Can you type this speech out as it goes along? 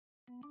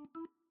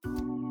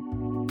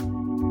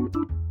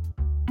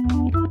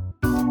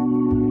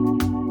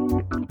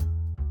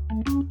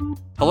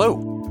Hello.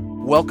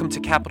 Welcome to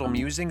Capital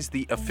Musings,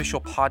 the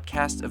official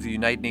podcast of the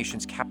United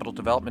Nations Capital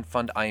Development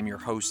Fund. I am your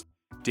host,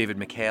 David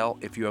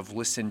McHale. If you have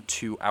listened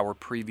to our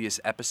previous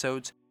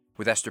episodes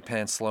with Esther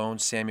Pan-Sloan,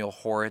 Samuel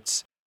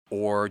Horitz,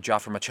 or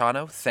Jaffer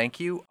Machano, thank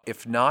you.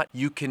 If not,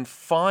 you can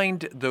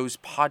find those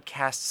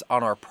podcasts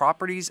on our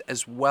properties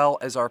as well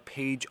as our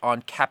page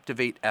on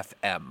Captivate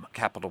FM,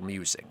 Capital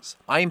Musings.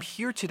 I am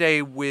here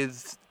today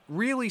with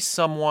really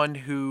someone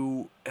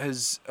who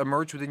has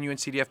emerged within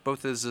UNCDF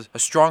both as a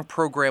strong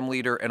program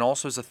leader and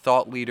also as a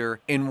thought leader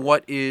in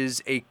what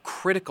is a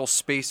critical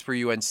space for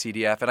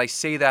UNCDF. And I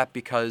say that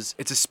because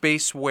it's a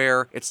space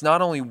where it's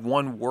not only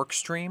one work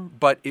stream,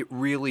 but it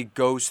really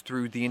goes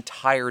through the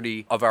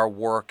entirety of our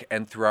work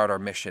and throughout our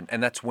mission,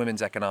 and that's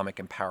women's economic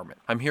empowerment.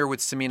 I'm here with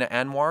Samina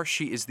Anwar.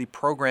 She is the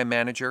program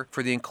manager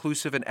for the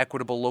Inclusive and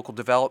Equitable Local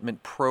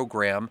Development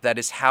Program that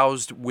is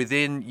housed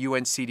within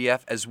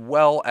UNCDF as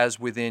well as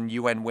within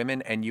UN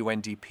Women and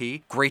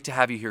UNDP. Great to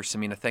have you here,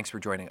 Samina. Thanks for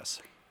joining us.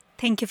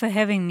 Thank you for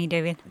having me,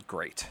 David.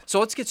 Great. So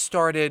let's get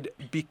started,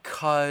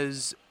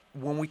 because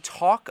when we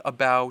talk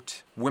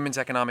about women's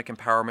economic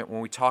empowerment,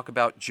 when we talk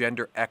about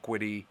gender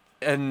equity,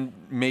 and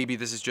maybe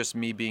this is just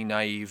me being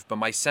naive, but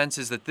my sense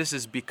is that this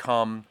has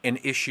become an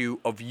issue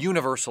of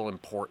universal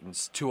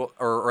importance,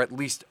 or at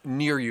least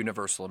near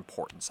universal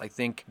importance. I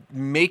think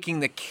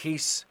making the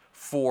case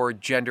for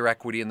gender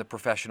equity in the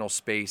professional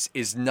space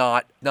is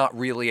not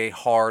really a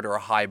hard or a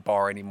high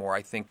bar anymore.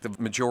 I think the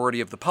majority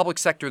of the public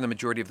sector and the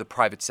majority of the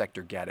private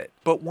sector get it.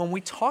 But when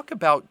we talk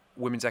about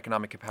women's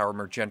economic empowerment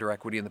or gender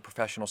equity in the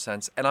professional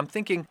sense, and I'm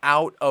thinking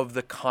out of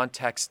the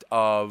context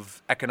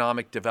of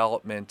economic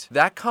development,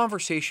 that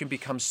conversation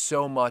becomes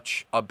so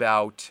much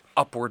about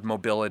upward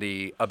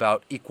mobility,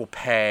 about equal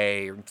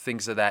pay, and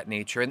things of that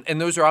nature.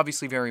 And those are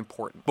obviously very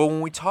important. But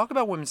when we talk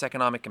about women's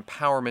economic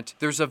empowerment,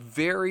 there's a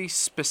very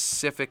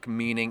specific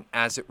meaning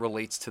as it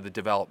relates to the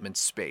development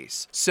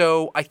space.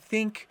 So I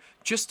think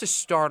just to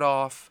start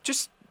off,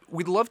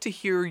 we'd love to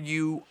hear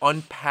you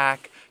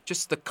unpack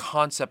just the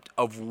concept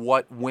of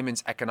what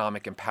women's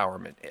economic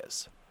empowerment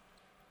is.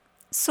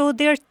 So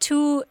there are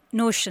two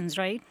notions,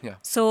 right? Yeah.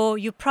 So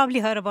you probably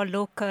heard about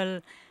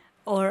local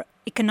or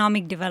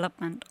economic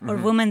development or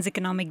women's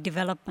economic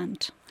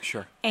development.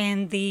 Sure.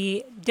 And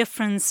the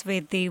difference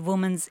with the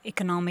women's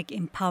economic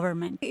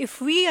empowerment. If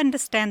we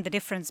understand the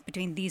difference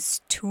between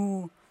these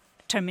two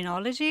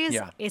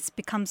terminologies, it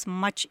becomes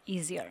much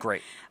easier.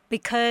 Great.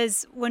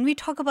 Because when we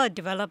talk about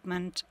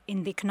development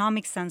in the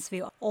economic sense,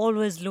 we're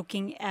always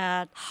looking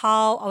at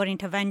how our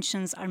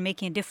interventions are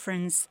making a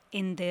difference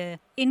in the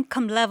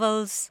income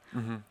levels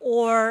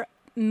or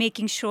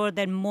making sure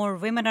that more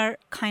women are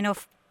kind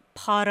of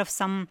part of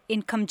some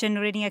income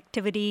generating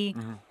activity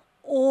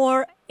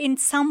or in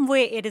some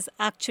way it is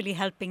actually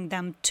helping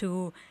them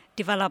to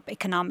develop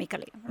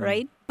economically,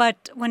 right?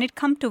 But when it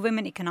comes to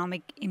women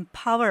economic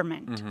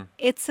empowerment,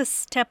 it's a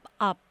step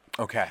up.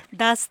 Okay.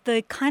 That's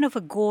the kind of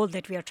a goal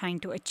that we are trying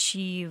to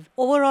achieve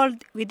overall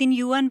within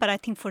UN, but I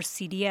think for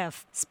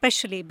CDF,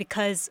 especially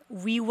because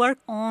we work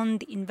on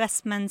the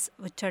investments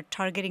which are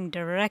targeting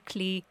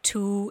directly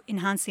to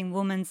enhancing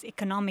women's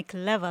economic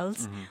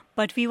levels.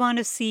 But we want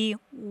to see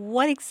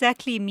what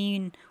exactly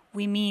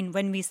we mean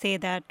when we say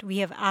that we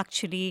have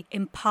actually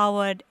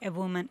empowered a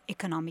woman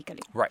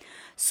economically. Right.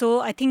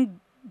 So I think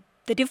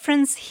the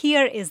difference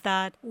here is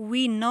that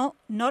we not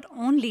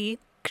only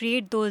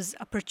create those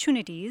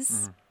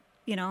opportunities,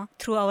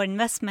 through our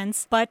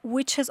investments, but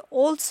which has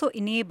also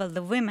enabled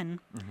the women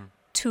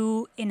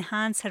to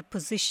enhance her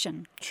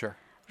position. Sure.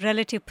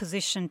 Relative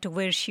position to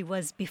where she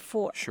was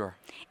before. Sure.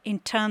 In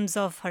terms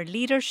of her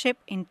leadership,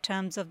 in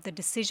terms of the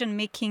decision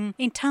making,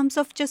 in terms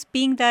of just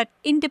being that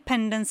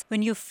independence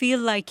when you feel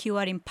like you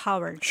are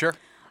empowered. Sure.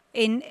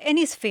 In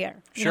any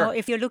sphere. Sure.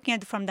 If you're looking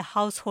at it from the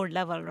household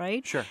level,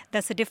 right? Sure.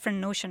 That's a different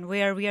notion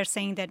where we are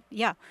saying that,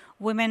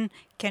 women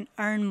can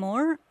earn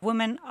more.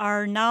 Women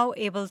are now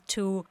able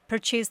to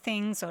purchase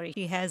things, or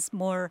she has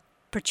more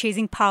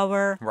purchasing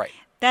power. Right.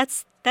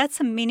 That's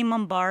a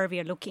minimum bar we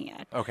are looking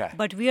at. Okay.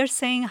 But we are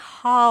saying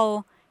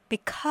how,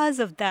 because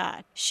of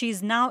that,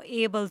 she's now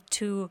able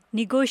to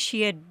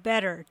negotiate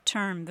better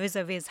terms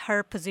vis-a-vis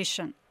her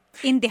position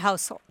in the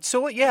household.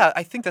 So,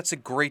 I think that's a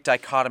great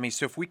dichotomy.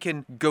 So if we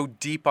can go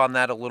deep on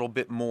that a little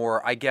bit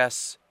more, I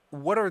guess,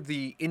 what are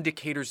the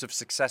indicators of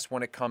success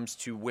when it comes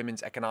to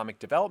women's economic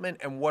development,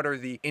 and what are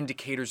the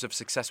indicators of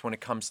success when it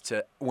comes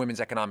to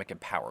women's economic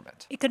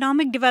empowerment?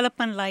 Economic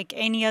development, like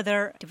any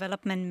other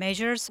development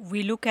measures,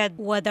 we look at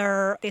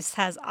whether this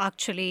has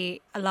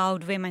actually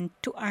allowed women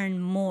to earn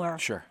more.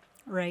 Sure.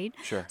 Right?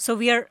 Sure. So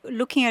we are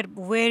looking at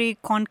very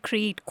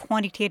concrete,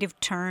 quantitative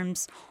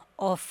terms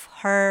of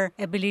her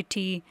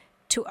ability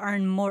to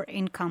earn more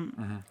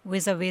income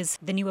vis-a-vis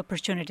the new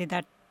opportunity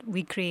that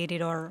we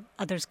created or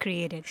others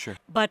created. Sure.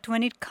 But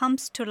when it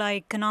comes to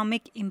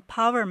economic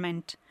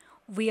empowerment,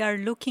 we are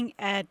looking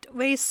at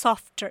very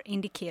softer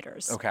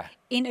indicators. Okay.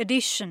 In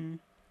addition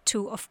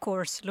to, of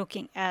course,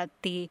 looking at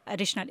the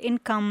additional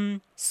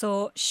income.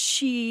 So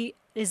she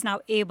is now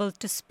able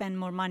to spend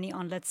more money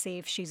on, let's say,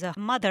 if she's a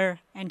mother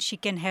and she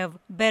can have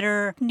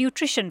better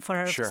nutrition for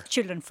her Sure.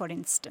 children, for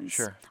instance,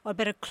 Sure. or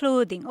better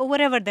clothing or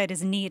whatever that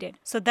is needed.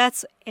 So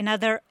that's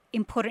another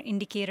important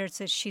indicator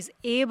that she's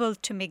able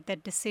to make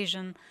that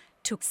decision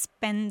to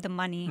spend the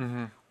money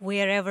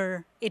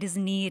wherever it is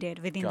needed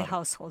within Got the it.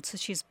 household.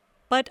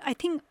 But I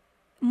think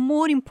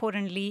more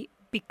importantly,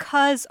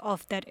 because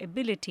of that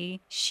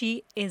ability,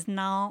 she is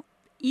now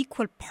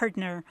equal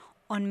partner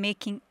on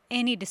making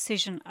any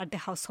decision at the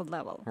household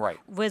level. Right.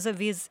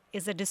 Vis-a-vis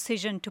is a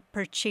decision to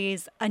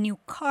purchase a new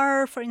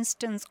car, for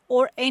instance,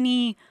 or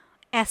any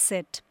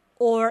asset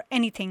or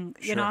anything.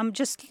 You know, Sure. I'm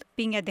just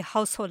being at the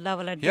household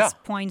level at Yeah. this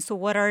point. So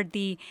what are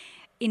the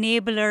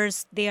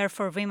enablers there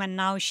for women?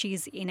 Now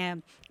she's in a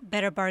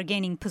better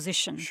bargaining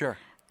position Sure.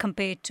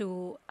 compared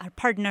to her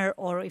partner,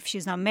 or if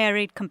she's not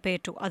married,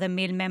 compared to other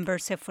male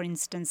members, say, for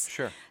instance.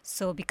 Sure.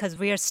 So because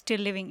we are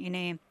still living in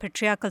a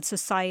patriarchal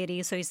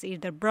society, so it's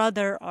either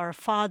brother or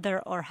father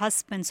or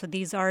husband. So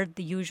these are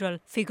the usual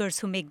figures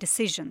who make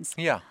decisions.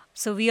 Yeah.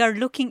 So we are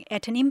looking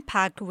at an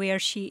impact where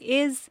she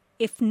is,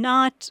 if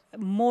not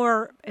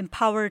more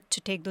empowered to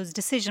take those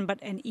decisions, but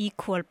an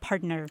equal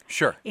partner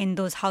Sure. in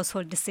those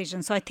household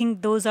decisions. So I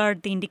think those are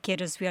the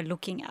indicators we are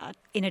looking at,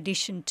 in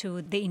addition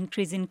to the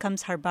increased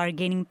incomes, her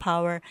bargaining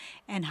power,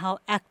 and how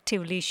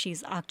actively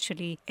she's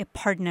actually a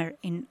partner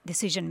in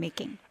decision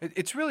making.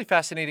 It's really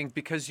fascinating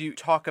because you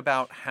talk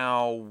about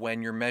how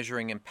when you're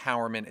measuring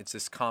empowerment, it's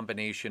this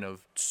combination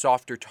of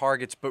softer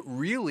targets, but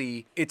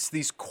really it's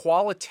these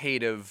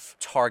qualitative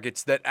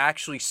targets that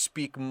actually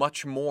speak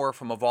much more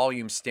from a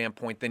volume standpoint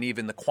than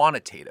even the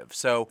quantitative.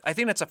 So I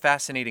think that's a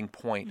fascinating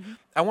point.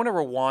 I want to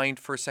rewind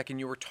for a second.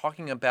 You were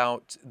talking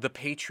about the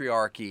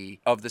patriarchy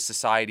of the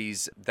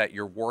societies that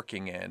you're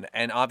working in.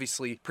 And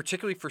obviously,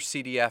 particularly for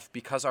CDF,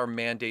 because our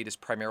mandate is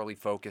primarily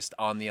focused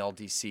on the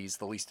LDCs,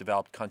 the least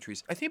developed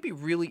countries, I think it'd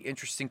be really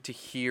interesting to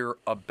hear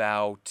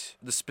about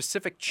the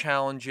specific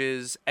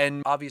challenges.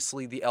 And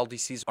obviously, the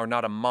LDCs are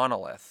not a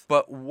monolith.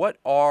 But what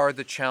are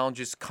the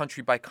challenges,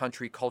 country by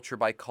country, culture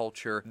by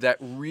culture, that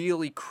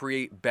really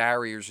create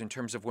barriers in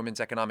terms of women's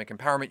economic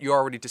empowerment? You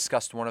already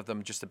discussed one of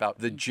them, just about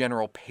the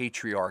general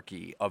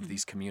patriarchy of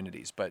these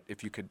communities. But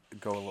if you could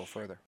go a little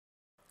further.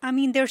 I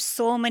mean, there's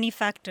so many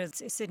factors.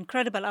 It's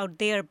incredible out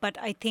there, but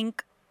I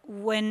think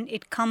when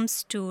it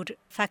comes to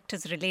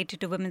factors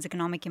related to women's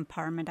economic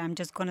empowerment, I'm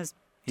just going to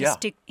Yeah.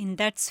 stick in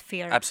that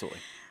sphere.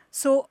 Absolutely.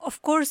 So,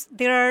 of course,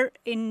 there are,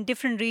 in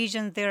different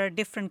regions, there are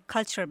different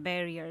cultural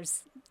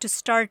barriers. To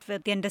start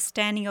with, the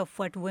understanding of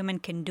what women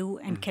can do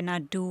and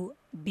cannot do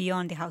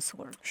beyond the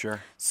household.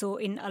 Sure. So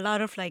in a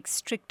lot of like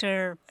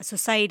stricter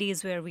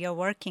societies where we are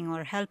working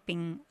or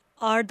helping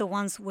are the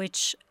ones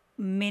which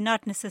may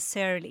not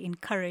necessarily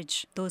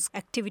encourage those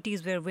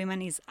activities where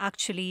women is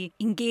actually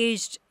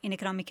engaged in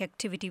economic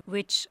activity,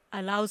 which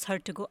allows her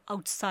to go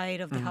outside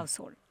of the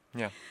household.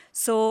 Yeah.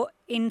 So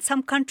in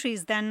some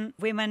countries, then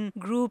women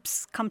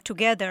groups come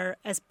together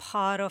as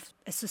part of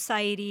a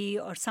society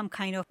or some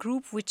kind of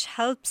group which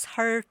helps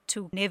her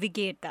to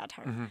navigate that.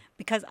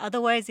 Because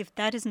otherwise, if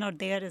that is not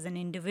there as an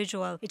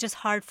individual, it's just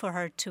hard for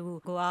her to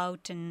go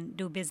out and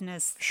do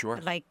business Sure.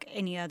 like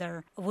any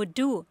other would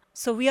do.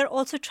 So we are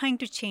also trying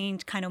to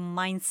change kind of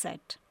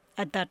mindset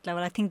at that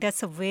level. I think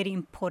that's a very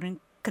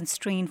important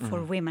constraint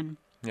for women.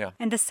 Yeah.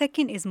 And the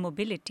second is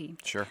mobility.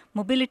 Sure.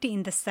 Mobility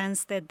in the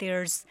sense that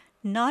there's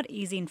not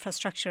easy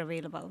infrastructure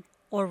available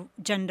or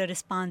gender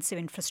responsive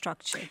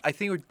infrastructure. I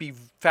think it would be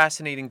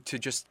fascinating to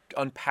just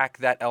unpack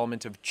that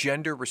element of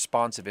gender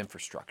responsive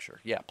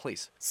infrastructure. Yeah,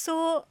 please.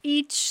 So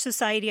each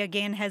society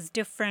again has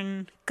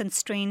different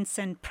constraints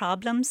and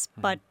problems,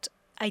 but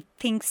I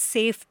think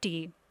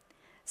safety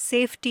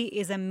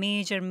is a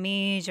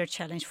major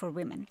challenge for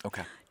women.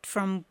 Okay.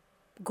 From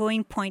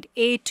going point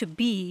A to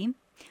B,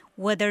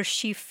 whether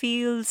she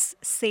feels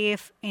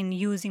safe in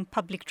using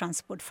public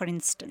transport, for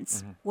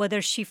instance, whether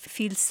she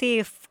feels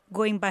safe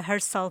going by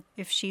herself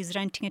if she's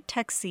renting a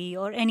taxi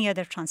or any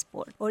other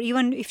transport, or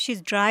even if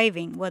she's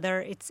driving,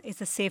 whether it's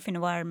a safe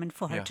environment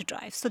for her Yeah. to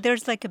drive. So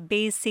there's like a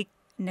basic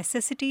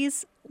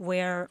necessities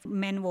where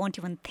men won't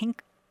even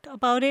think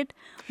about it,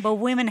 but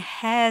women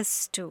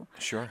has to.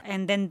 Sure.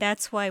 And then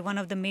that's why one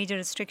of the major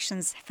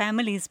restrictions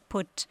families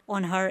put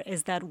on her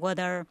is that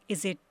whether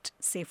is it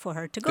safe for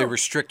her to go. They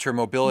restrict her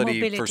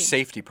mobility for Mobility.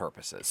 safety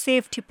purposes.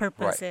 Safety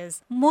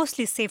purposes,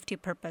 mostly safety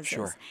purposes.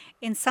 Sure.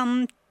 In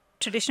some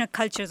traditional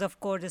cultures, of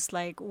course, it's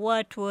like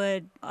what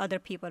would other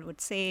people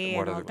would say What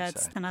and all other would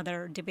that's say.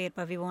 another debate,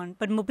 but we won't.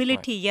 But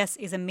mobility, yes,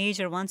 is a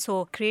major one.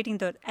 So creating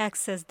the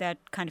access, that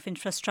kind of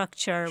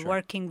infrastructure, Sure.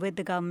 working with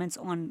the governments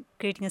on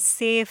creating a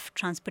safe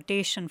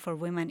transportation for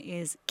women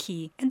is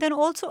key. And then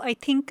also, I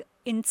think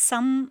in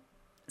some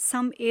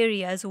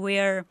areas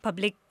where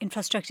public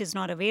infrastructure is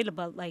not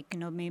available, like, you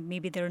know,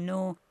 maybe there are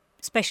no,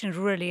 especially in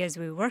rural areas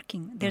we're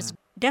working, there's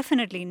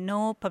definitely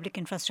no public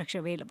infrastructure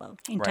available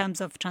in Right. terms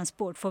of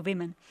transport for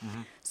women.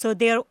 So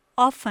they're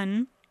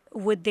often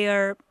with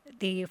their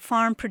the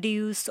farm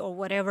produce or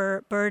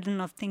whatever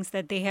burden of things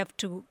that they have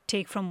to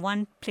take from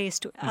one place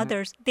to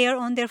others, they are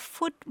on their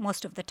foot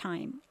most of the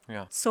time.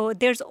 Yeah. So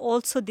there's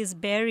also these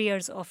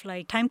barriers of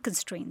like time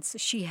constraints.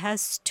 She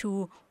has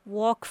to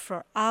walk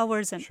for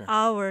hours and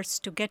hours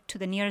to get to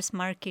the nearest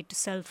market to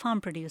sell farm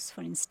produce,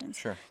 for instance.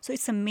 Sure. So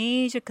it's a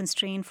major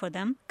constraint for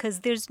them because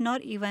there's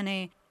not even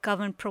a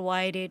government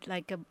provided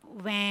like a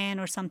van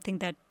or something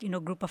that,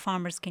 group of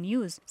farmers can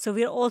use. So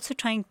we're also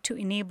trying to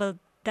enable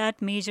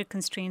that major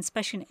constraint,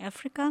 especially in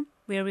Africa,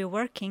 where we're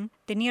working.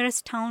 The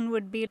nearest town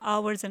would be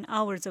hours and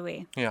hours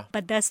away. Yeah.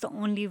 But that's the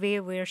only way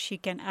where she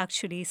can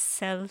actually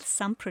sell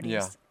some produce.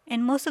 Yeah.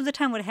 And most of the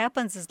time what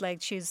happens is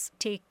like she's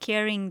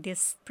carrying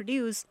this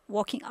produce,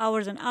 walking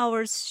hours and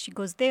hours, she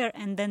goes there,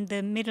 and then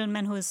the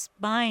middleman who is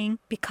buying,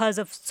 because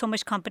of so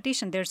much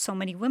competition, there's so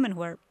many women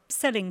who are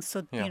selling,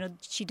 so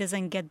she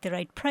doesn't get the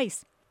right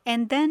price.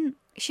 And then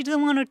she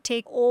doesn't want to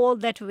take all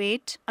that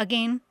weight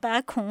again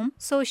back home,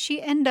 so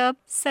she end up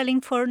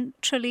selling for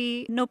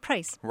literally no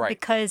price. Right.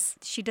 Because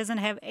she doesn't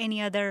have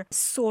any other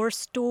source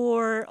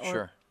store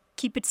or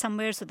keep it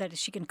somewhere so that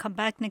she can come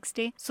back next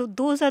day. So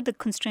those are the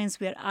constraints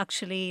we are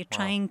actually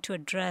trying to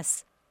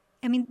address.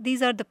 I mean,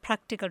 these are the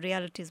practical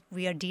realities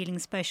we are dealing,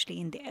 especially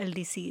in the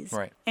LDCs.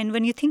 Right. And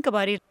when you think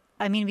about it,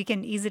 I mean, we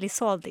can easily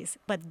solve this,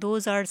 but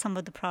those are some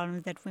of the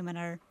problems that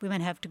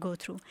women have to go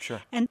through.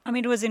 Sure. And I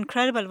mean, it was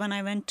incredible when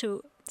I went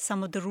to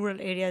some of the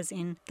rural areas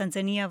in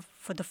Tanzania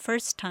for the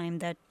first time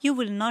that you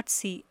will not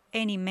see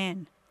any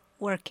men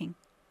working.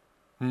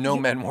 No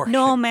men working.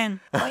 No men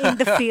in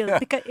the field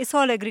because it's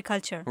all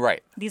agriculture.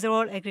 Right. These are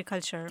all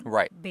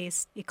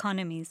agriculture-based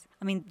economies.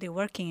 I mean, they're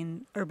working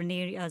in urban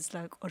areas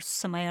or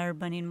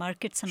semi-urban in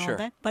markets and all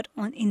that. But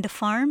in the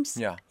farms,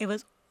 it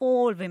was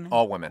all women.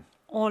 All women.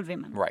 All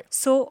women. Right.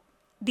 So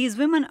these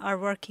women are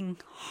working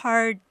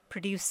hard,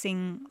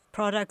 producing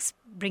products,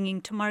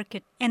 bringing to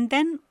market. And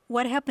then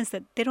what happens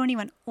that they don't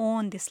even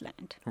own this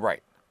land.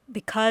 Right.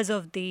 Because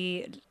of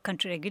the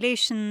country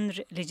regulation,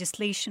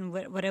 legislation,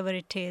 whatever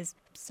it is,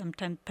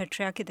 sometimes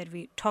patriarchy that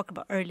we talked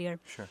about earlier,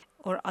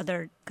 or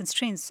other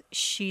constraints,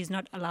 she's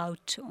not allowed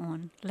to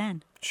own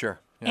land. Sure.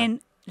 Yeah. And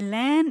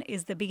land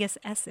is the biggest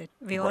asset.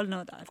 We all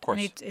know that. Of course.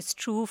 And it's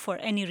true for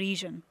any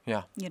region.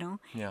 Yeah.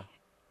 Yeah.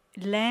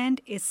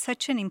 Land is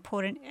such an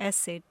important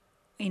asset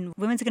in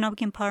women's economic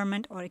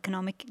empowerment or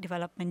economic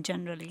development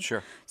generally.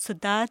 Sure. So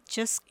that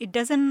it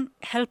doesn't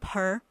help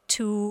her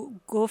to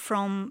go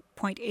from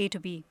point A to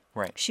B.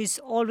 Right. She's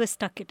always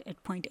stuck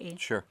at point A.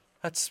 Sure.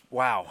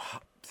 Wow.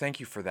 Thank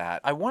you for that.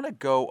 I want to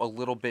go a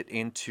little bit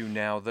into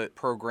now the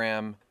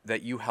program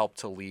that you helped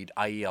to lead,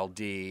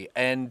 IELD.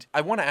 And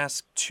I want to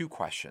ask two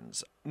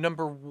questions.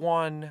 Number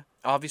one,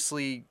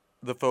 obviously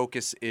the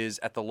focus is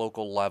at the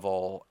local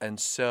level. And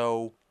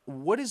so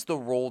what is the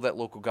role that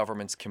local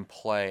governments can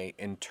play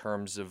in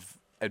terms of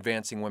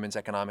advancing women's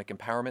economic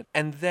empowerment?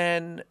 And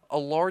then a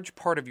large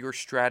part of your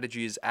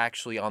strategy is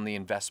actually on the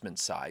investment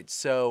side.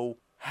 So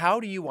how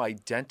do you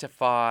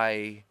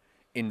identify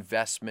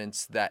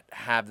investments that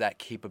have that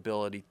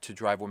capability to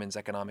drive women's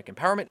economic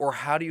empowerment? Or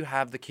how do you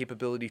have the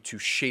capability to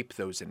shape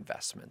those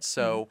investments?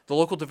 So the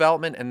local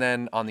development and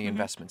then on the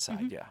investment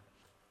side,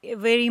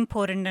 Very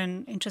important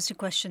and interesting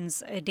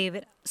questions,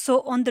 David.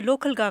 So on the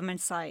local government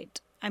side,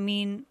 I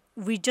mean,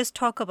 we just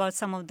talk about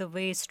some of the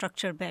way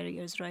structure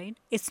barriers, right?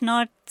 It's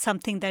not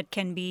something that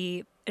can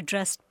be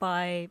addressed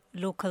by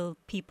local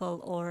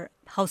people or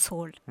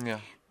household.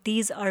 Yeah.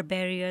 These are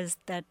barriers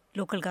that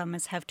local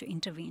governments have to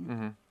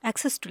intervene.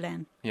 Access to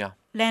land. Yeah.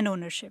 Land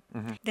ownership.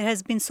 There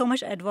has been so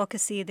much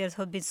advocacy. There's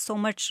been so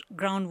much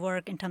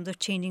groundwork in terms of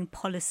changing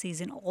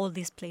policies in all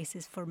these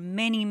places for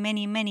many,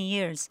 many, many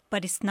years.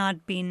 But it's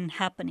not been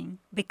happening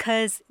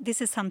because this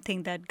is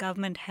something that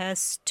government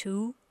has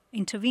to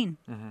intervene.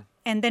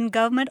 And then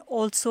government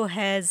also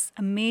has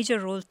a major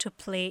role to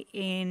play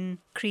in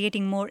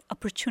creating more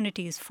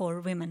opportunities for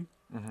women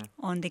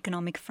on the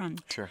economic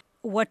front. Sure.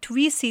 What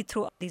we see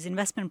through these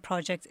investment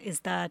projects is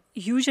that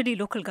usually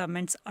local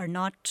governments are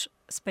not,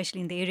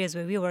 especially in the areas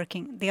where we're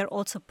working, they are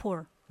also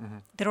poor.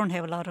 They don't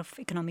have a lot of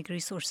economic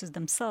resources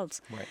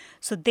themselves. Right.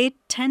 So they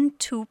tend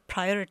to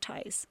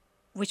prioritize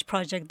which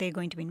project they're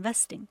going to be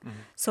investing.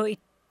 So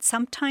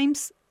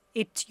sometimes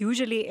it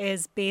usually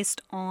is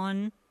based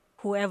on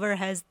whoever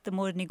has the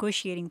more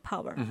negotiating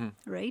power,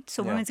 right?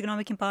 So women's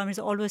economic empowerment is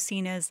always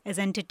seen as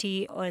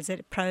entity or as a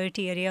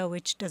priority area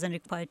which doesn't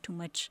require too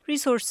much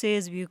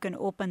resources. You can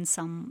open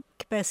some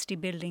capacity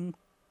building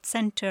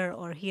center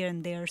or here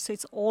and there. So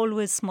it's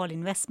always small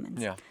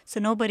investments. Yeah.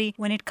 So nobody,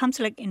 when it comes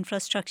to like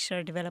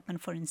infrastructure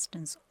development, for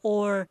instance,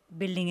 or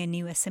building a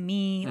new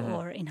SME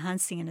or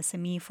enhancing an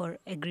SME for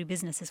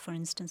agribusinesses, for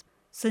instance,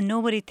 so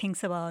nobody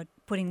thinks about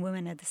putting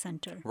women at the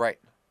center. Right.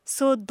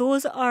 So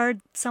those are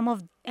some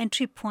of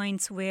entry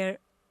points where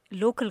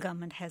local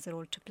government has a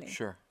role to play.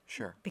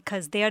 Sure.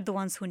 Because they are the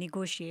ones who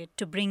negotiate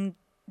to bring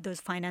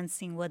those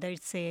financing, whether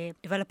it's a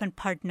development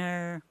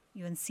partner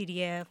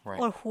UNCDF, Right.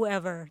 or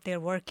whoever they're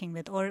working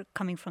with, or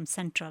coming from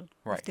central.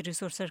 Right. If the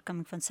resources are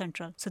coming from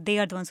central. So they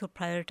are the ones who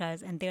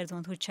prioritize, and they're the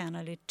ones who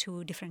channel it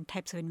to different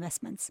types of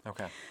investments.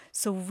 Okay.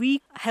 So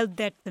we help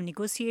that the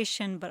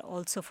negotiation, but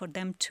also for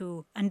them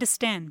to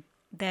understand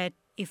that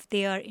if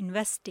they are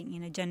investing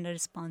in a gender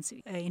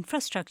responsive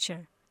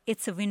infrastructure,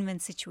 it's a win-win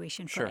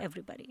situation for Sure.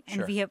 everybody. And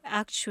Sure. we have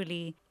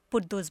actually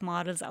put those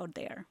models out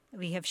there.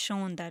 We have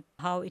shown that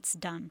how it's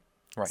done.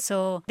 Right.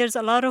 So there's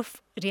a lot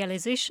of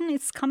realization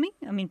it's coming.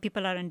 I mean,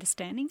 people are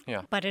understanding.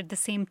 Yeah. But at the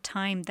same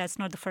time, that's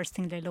not the first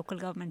thing that local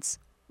governments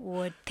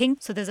would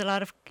think. So there's a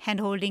lot of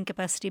hand-holding,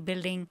 capacity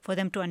building for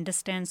them to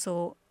understand.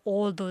 So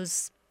all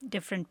those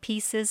different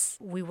pieces,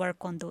 we work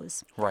on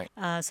those. Right.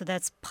 So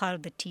that's part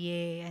of the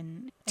TA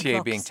and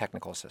TA being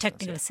technical assistance.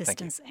 technical Yeah.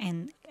 Thank you. assistance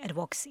and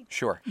advocacy.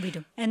 Sure. We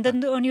do. And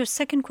then on your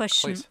second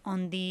question Please.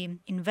 on the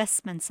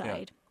investment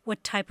side,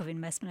 what type of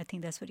investment? I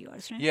think that's what you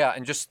asked, right? Yeah,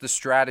 and just the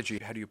strategy.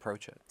 How do you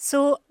approach it?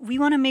 So we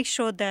want to make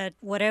sure that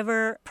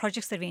whatever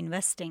projects that we're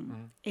investing,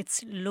 Mm-hmm.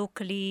 it's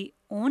locally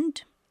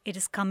owned. It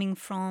is coming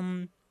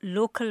from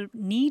local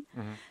need.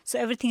 Mm-hmm. So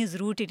everything is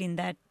rooted in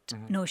that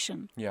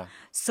notion. Yeah.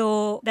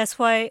 So that's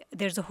why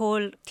there's a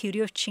whole theory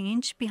of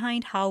change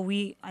behind how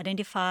we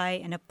identify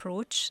and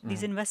approach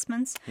these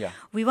investments. Yeah.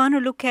 We want to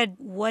look at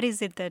what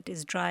is it that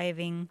is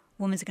driving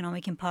women's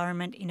economic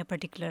empowerment in a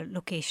particular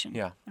location.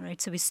 Yeah. All right.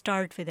 So we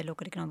start with a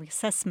local economic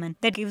assessment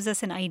that gives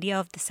us an idea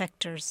of the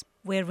sectors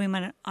where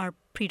women are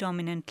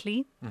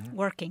predominantly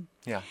working.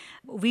 Yeah.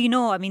 We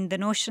know, I mean, the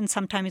notion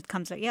sometimes it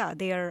comes like, yeah,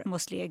 they are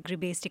mostly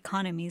agri-based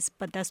economies,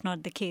 but that's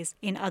not the case.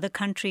 In other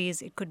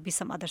countries, it could be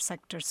some other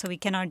sectors. So we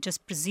cannot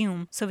just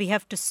presume. So we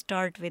have to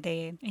start with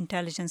a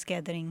intelligence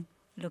gathering,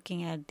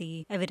 looking at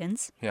the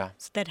evidence. Yeah.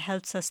 So that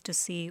helps us to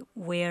see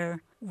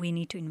where we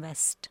need to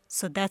invest.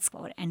 So that's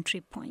our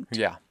entry point.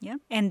 Yeah. Yeah.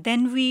 And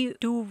then we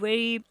do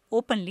very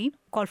openly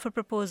call for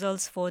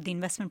proposals for the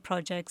investment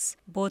projects,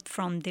 both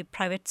from the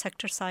private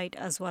sector side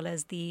as well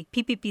as the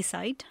PPP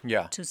side,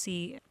 Yeah. to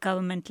see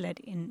government-led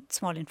in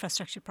small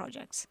infrastructure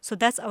projects. So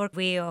that's our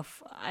way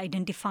of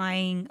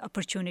identifying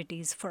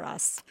opportunities for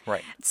us.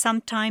 Right.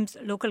 Sometimes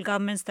local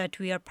governments that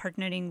we are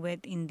partnering with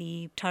in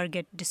the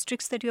target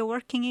districts that we are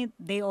working in,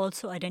 they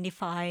also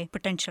identify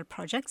potential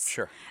projects.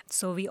 Sure.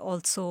 So we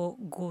also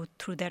go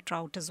through that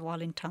route as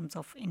well in terms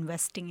of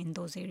investing in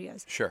those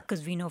areas. Sure.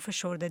 Because we know for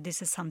sure that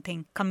this is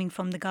something coming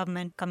from the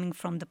government, coming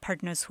from the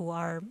partners who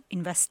are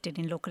invested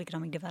in local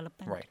economic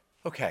development. Right.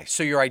 Okay,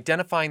 so you're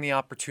identifying the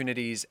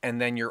opportunities and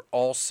then you're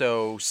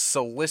also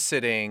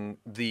soliciting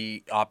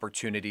the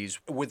opportunities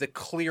with a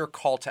clear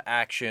call to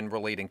action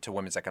relating to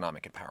women's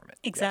economic empowerment.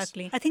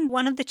 Exactly. I think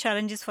one of the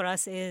challenges for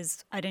us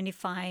is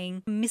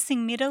identifying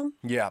missing middle.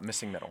 Yes. Yeah,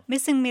 missing middle.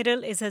 Missing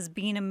middle has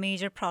been a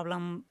major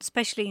problem,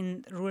 especially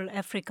in rural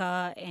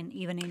Africa and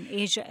even in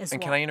Asia as And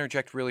well. can I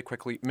interject really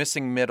quickly?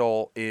 Missing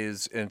middle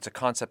is, and it's a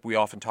concept we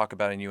often talk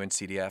about in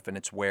UNCDF, and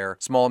it's where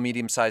small,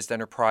 medium-sized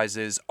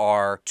enterprises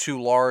are too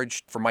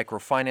large for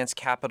microfinance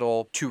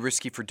capital, too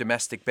risky for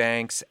domestic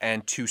banks,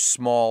 and too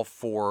small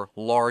for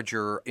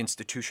larger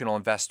institutional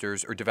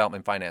investors or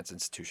development finance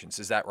institutions.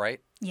 Is that right?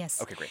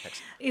 Yes. Okay, great.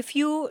 Thanks. If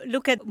you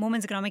look at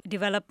women's economic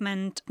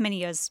development, many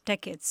years,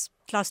 decades,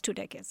 last 2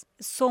 decades,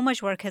 so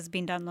much work has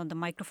been done on the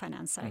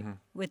microfinance side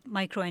with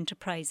micro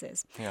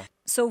enterprises. Yeah.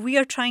 So we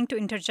are trying to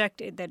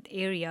interject in that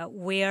area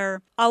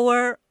where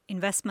our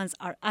investments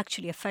are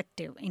actually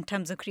effective in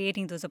terms of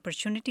creating those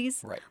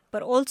opportunities, Right.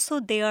 but also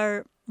they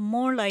are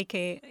more like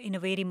a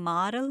innovative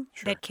model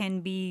Sure. that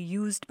can be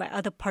used by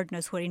other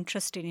partners who are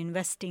interested in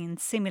investing in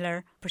similar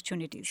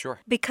opportunities. Sure.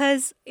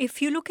 Because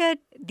if you look at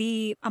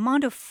the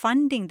amount of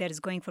funding that is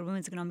going for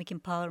women's economic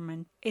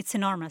empowerment, it's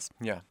enormous.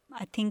 Yeah.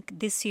 I think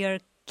this year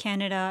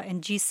Canada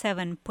and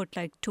G7 put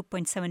like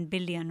 2.7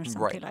 billion or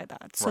something Right. like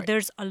that. So Right.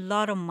 there's a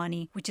lot of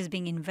money which is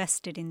being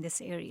invested in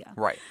this area.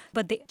 Right.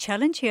 But the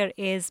challenge here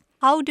is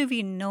how do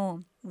we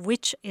know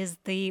which is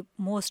the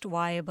most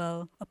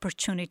viable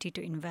opportunity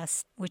to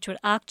invest, which will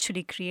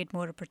actually create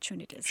more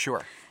opportunities?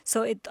 Sure. So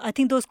I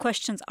think those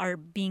questions are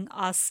being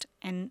asked,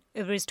 and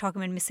everybody's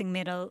talking about missing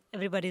middle.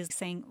 Everybody's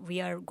saying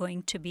we are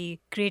going to be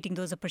creating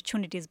those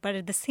opportunities. But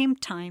at the same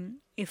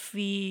time, if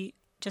we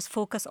just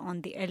focus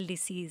on the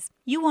LDCs,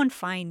 you won't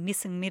find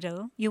missing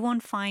middle. You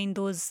won't find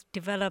those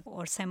developed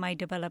or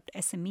semi-developed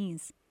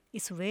SMEs.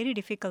 It's very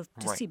difficult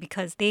to Right. see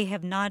because they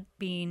have not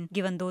been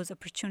given those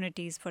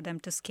opportunities for them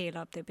to scale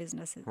up their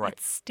businesses. Right.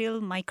 It's still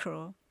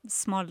micro,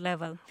 small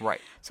level. Right.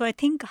 So I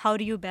think how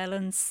do you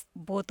balance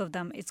both of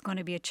them? It's going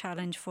to be a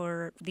challenge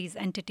for these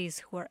entities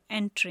who are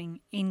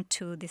entering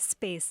into this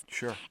space.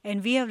 Sure.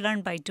 And we have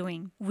learned by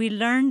doing. We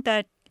learned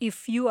that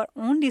if you are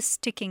only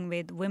sticking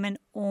with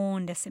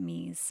women-owned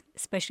SMEs,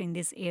 especially in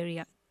this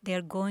area,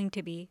 they're going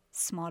to be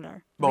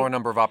smaller. Lower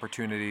number of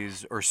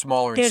opportunities or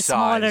smaller in They're size.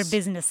 smaller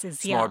businesses,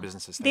 Smaller yeah.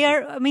 businesses, thank They you.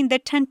 are, I mean, they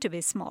tend to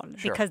be small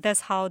Sure. because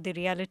that's how the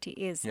reality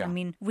is. Yeah. I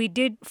mean, we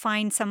did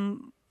find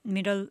some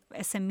middle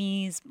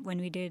SMEs when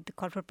we did the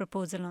corporate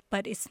proposal,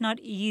 but it's not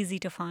easy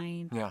to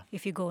find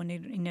if you go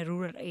in a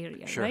rural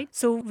area, right?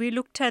 So we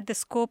looked at the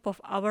scope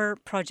of our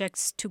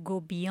projects to go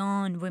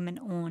beyond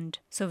women-owned.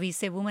 So we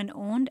say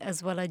women-owned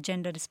as well as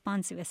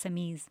gender-responsive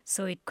SMEs.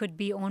 So it could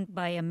be owned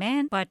by a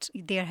man, but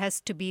there has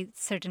to be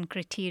certain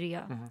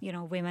criteria.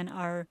 Women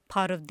are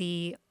part of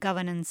the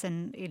governance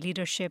and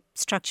leadership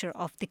structure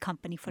of the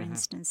company, for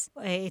instance.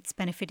 It's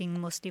benefiting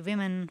mostly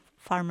women,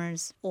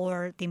 farmers,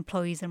 or the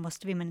employees are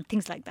most women,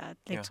 things like that,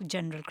 like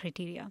general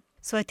criteria.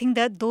 So I think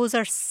that those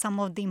are some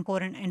of the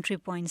important entry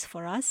points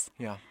for us.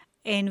 Yeah.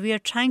 And we are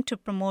trying to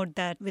promote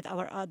that with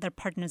our other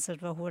partners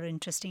as well who are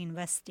interested in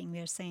investing. We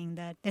are saying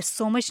that there's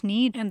so much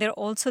need. And there are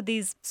also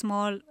these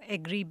small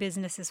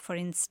agri-businesses, for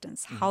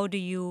instance. How do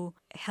you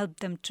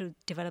help them to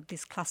develop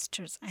these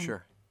clusters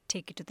and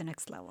take it to the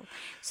next level?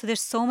 So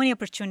there's so many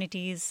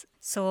opportunities.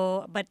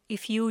 But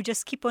if you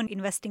just keep on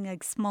investing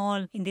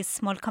in these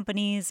small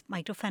companies,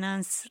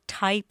 microfinance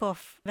type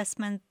of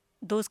investment,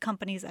 those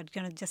companies are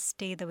going to just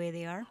stay the way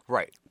they are.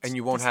 Right. And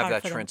you won't have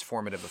that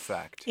transformative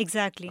effect.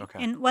 Exactly.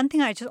 Okay. And one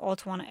thing I just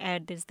also want to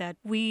add is that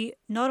we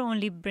not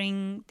only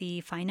bring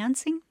the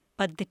financing,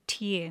 but the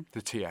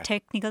TA.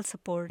 Technical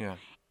support.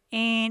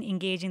 And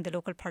engaging the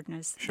local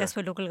partners. That's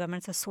why local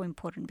governments are so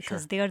important,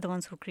 because they are the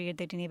ones who create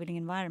that enabling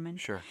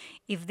environment.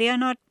 If they are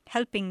not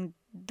helping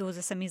those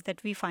SMEs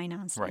that we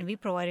finance and we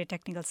provide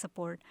technical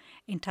support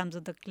in terms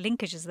of the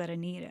linkages that are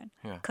needed.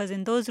 Because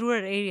in those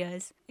rural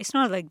areas, it's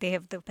not like they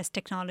have the best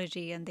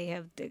technology and they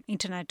have the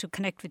internet to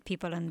connect with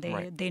people and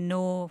they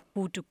know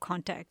who to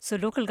contact. So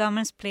local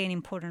governments play an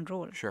important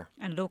role.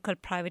 And local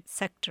private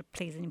sector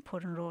plays an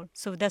important role.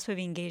 So that's why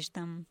we engage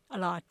them a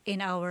lot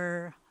in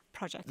our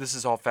project. This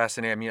is all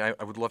fascinating. I mean,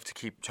 I would love to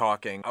keep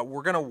talking.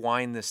 We're going to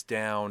wind this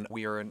down.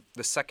 We are in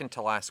the second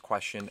to last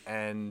question,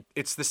 and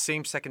it's the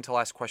same second to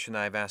last question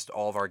that I've asked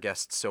all of our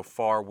guests so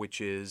far, which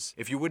is,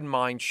 if you wouldn't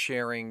mind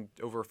sharing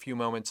over a few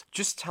moments,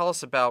 just tell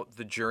us about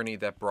the journey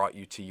that brought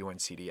you to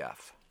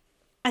UNCDF.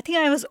 I think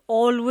I was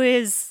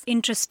always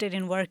interested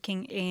in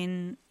working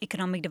in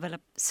economic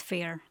development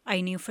sphere. I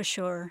knew for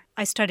sure.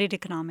 I studied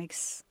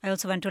economics. I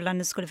also went to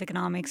London School of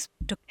Economics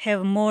to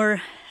have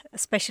more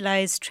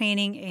specialized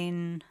training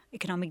in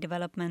economic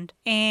development.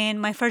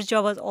 And my first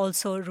job was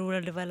also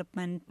rural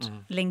development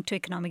linked to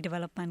economic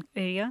development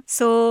area.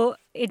 So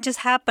it just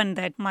happened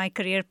that my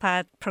career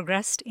path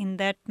progressed in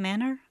that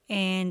manner.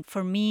 And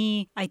for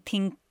me, I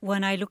think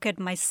when I look at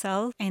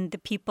myself and the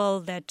people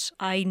that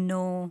I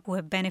know who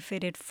have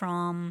benefited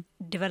from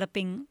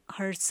developing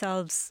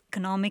ourselves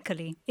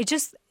economically, it's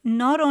just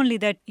not only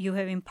that you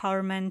have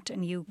empowerment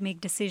and you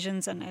make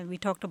decisions, and we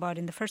talked about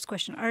in the first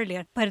question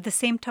earlier, but at the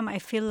same time, I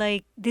feel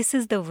like this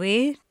is the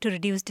way to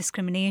reduce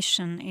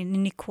discrimination and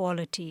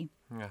inequality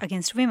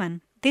against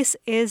women. This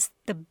is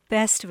the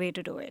best way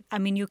to do it. I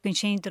mean, you can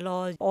change the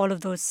law, all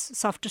of those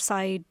softer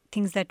side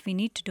things that we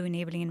need to do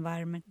enabling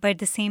environment. But at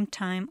the same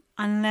time,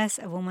 unless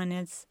a woman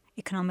is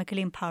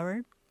economically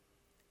empowered,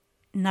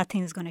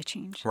 nothing is going to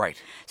change.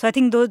 Right. So I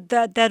think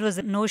that was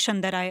a notion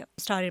that I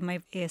started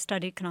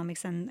studied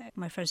economics and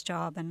my first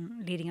job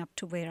and leading up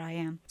to where I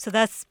am. So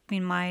that's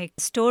been my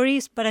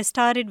stories. But I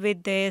started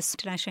with this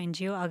international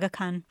NGO, Aga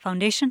Khan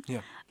Foundation.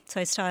 Yeah. So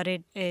I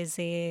started as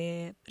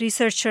a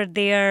researcher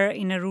there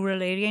in a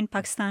rural area in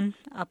Pakistan,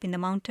 up in the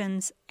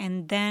mountains.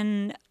 And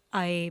then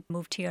I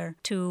moved here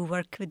to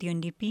work with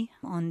UNDP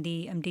on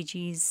the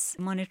MDGs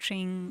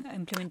monitoring,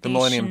 implementation. The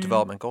Millennium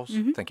Development Goals.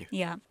 Mm-hmm. Thank you.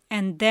 Yeah.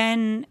 And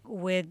then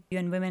with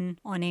UN Women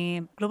on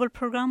a global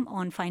program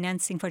on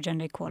financing for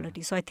gender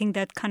equality. So I think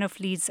that kind of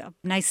leads up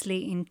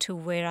nicely into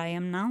where I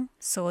am now.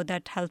 So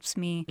that helps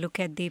me look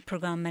at the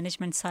program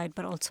management side,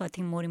 but also I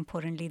think more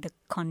importantly, the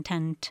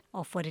content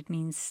of what it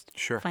means,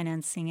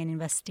 financing and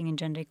investing in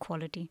gender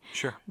equality.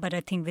 But I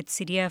think with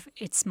CDF,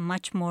 it's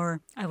much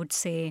more, I would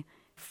say,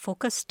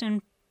 focused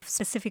and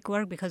specific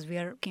work because we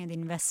are looking at the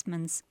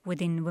investments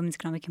within women's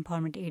economic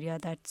empowerment area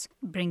that's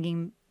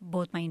bringing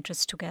both my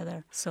interests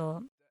together.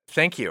 So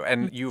thank you.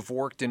 And you've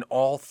worked in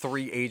all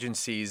three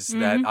agencies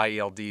that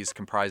IELD is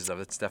comprised of.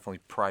 It's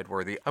definitely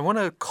pride-worthy. I want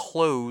to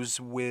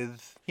close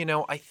with,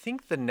 I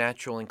think the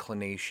natural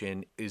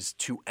inclination is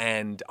to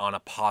end on a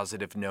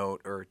positive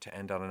note or to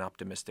end on an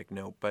optimistic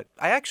note. But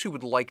I actually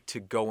would like to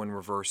go in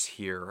reverse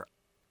here.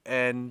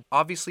 And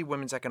obviously,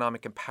 women's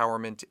economic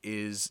empowerment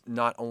is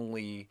not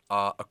only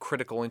a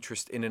critical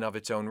interest in and of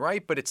its own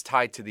right, but it's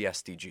tied to the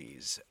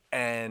SDGs.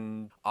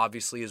 And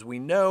obviously, as we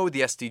know,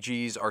 the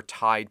SDGs are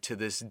tied to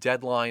this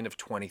deadline of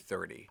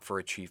 2030 for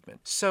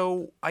achievement.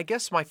 So I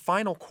guess my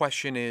final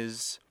question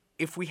is,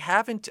 if we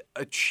haven't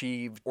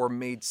achieved or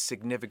made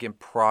significant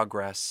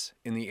progress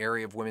in the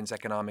area of women's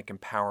economic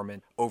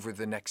empowerment over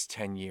the next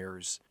 10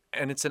 years,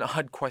 and it's an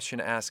odd question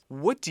to ask,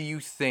 what do you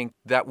think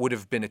that would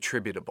have been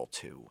attributable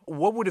to?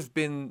 What would have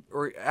been,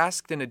 or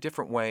asked in a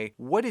different way,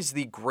 what is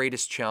the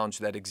greatest challenge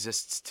that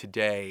exists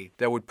today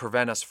that would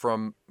prevent us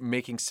from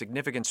making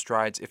significant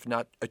strides, if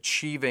not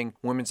achieving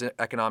women's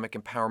economic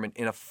empowerment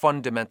in a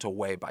fundamental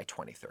way by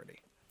 2030?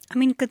 I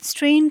mean,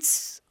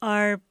 constraints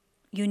are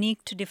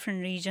unique to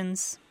different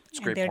regions. It's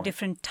a And great there are point.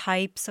 different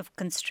types of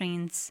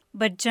constraints.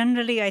 But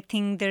generally, I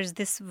think there's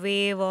this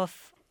wave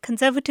of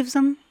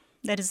conservatism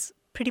that is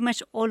pretty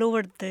much all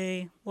over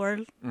the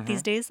world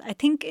these days. I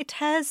think it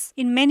has,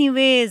 in many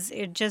ways,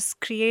 it just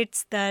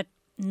creates that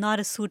not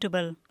a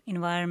suitable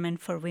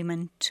environment for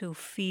women to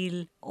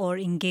feel or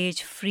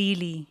engage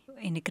freely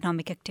in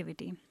economic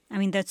activity. I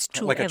mean, that's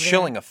true Like a everywhere.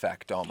 chilling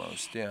effect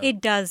almost. Yeah.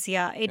 It does,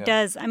 yeah, it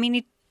does. I mean,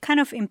 it kind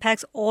of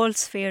impacts all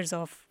spheres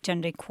of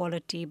gender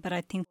equality, but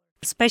I think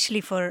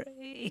especially for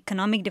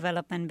economic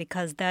development,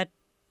 because that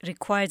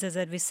requires, as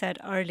we said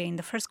earlier in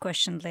the first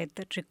question, like,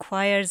 that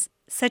requires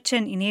such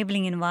an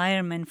enabling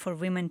environment for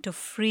women to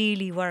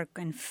freely work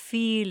and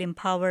feel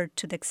empowered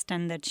to the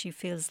extent that she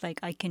feels like,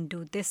 I can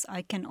do this,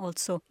 I can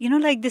also,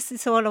 like, this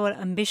is all our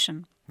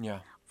ambition. Yeah.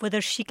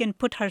 Whether she can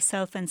put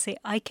herself and say,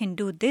 I can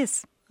do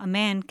this. A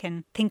man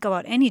can think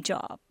about any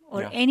job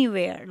or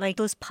anywhere. Like,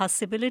 those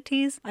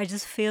possibilities, I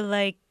just feel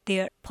like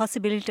their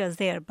possibility is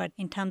there. But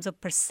in terms of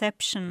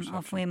perception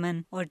of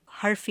women, or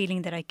her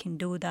feeling that I can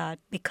do that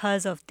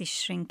because of this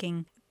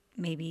shrinking,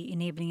 maybe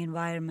enabling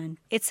environment,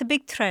 it's a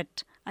big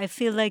threat. I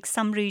feel like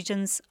some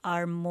regions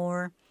are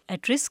more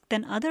at risk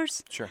than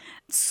others. Sure.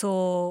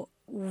 So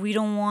we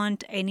don't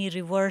want any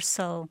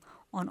reversal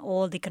on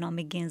all the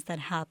economic gains that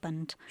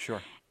happened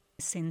Sure.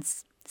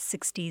 since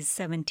 60s,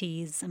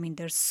 70s. I mean,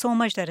 there's so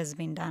much that has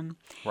been done.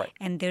 Right.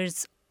 And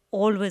there's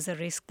always a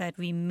risk that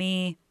we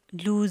may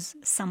lose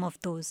some of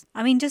those.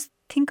 I mean, just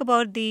think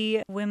about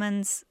the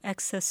women's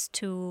access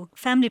to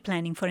family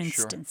planning, for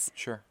instance.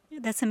 Sure.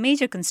 That's a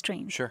major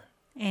constraint. Sure.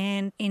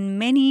 And in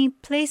many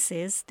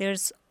places,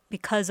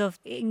 because of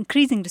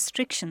increasing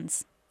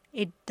restrictions,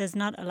 it does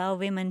not allow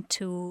women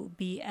to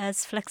be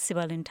as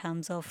flexible in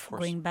terms of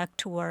going back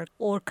to work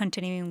or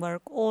continuing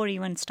work or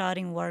even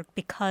starting work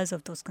because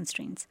of those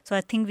constraints. So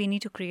I think we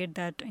need to create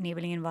that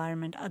enabling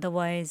environment.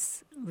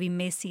 Otherwise, we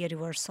may see a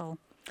reversal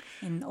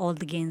in all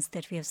the gains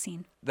that we have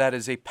seen. That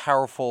is a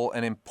powerful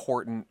and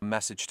important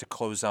message to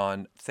close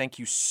on. Thank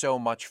you so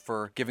much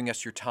for giving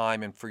us your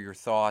time and for your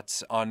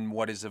thoughts on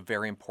what is a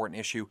very important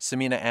issue.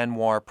 Samina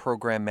Anwar,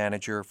 Program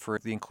Manager for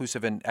the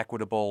Inclusive and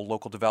Equitable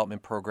Local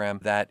Development Program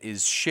that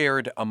is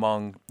shared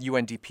among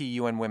UNDP,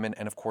 UN Women,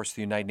 and of course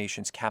the United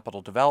Nations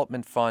Capital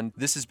Development Fund.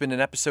 This has been an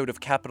episode of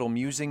Capital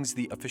Musings,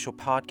 the official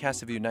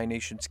podcast of the United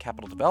Nations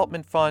Capital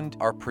Development Fund.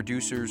 Our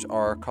producers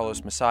are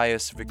Carlos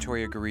Messias,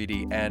 Victoria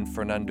Garidi, and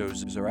Fernando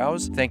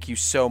Zarauz. Thank you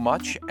so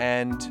much,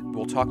 and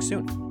we'll talk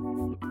soon.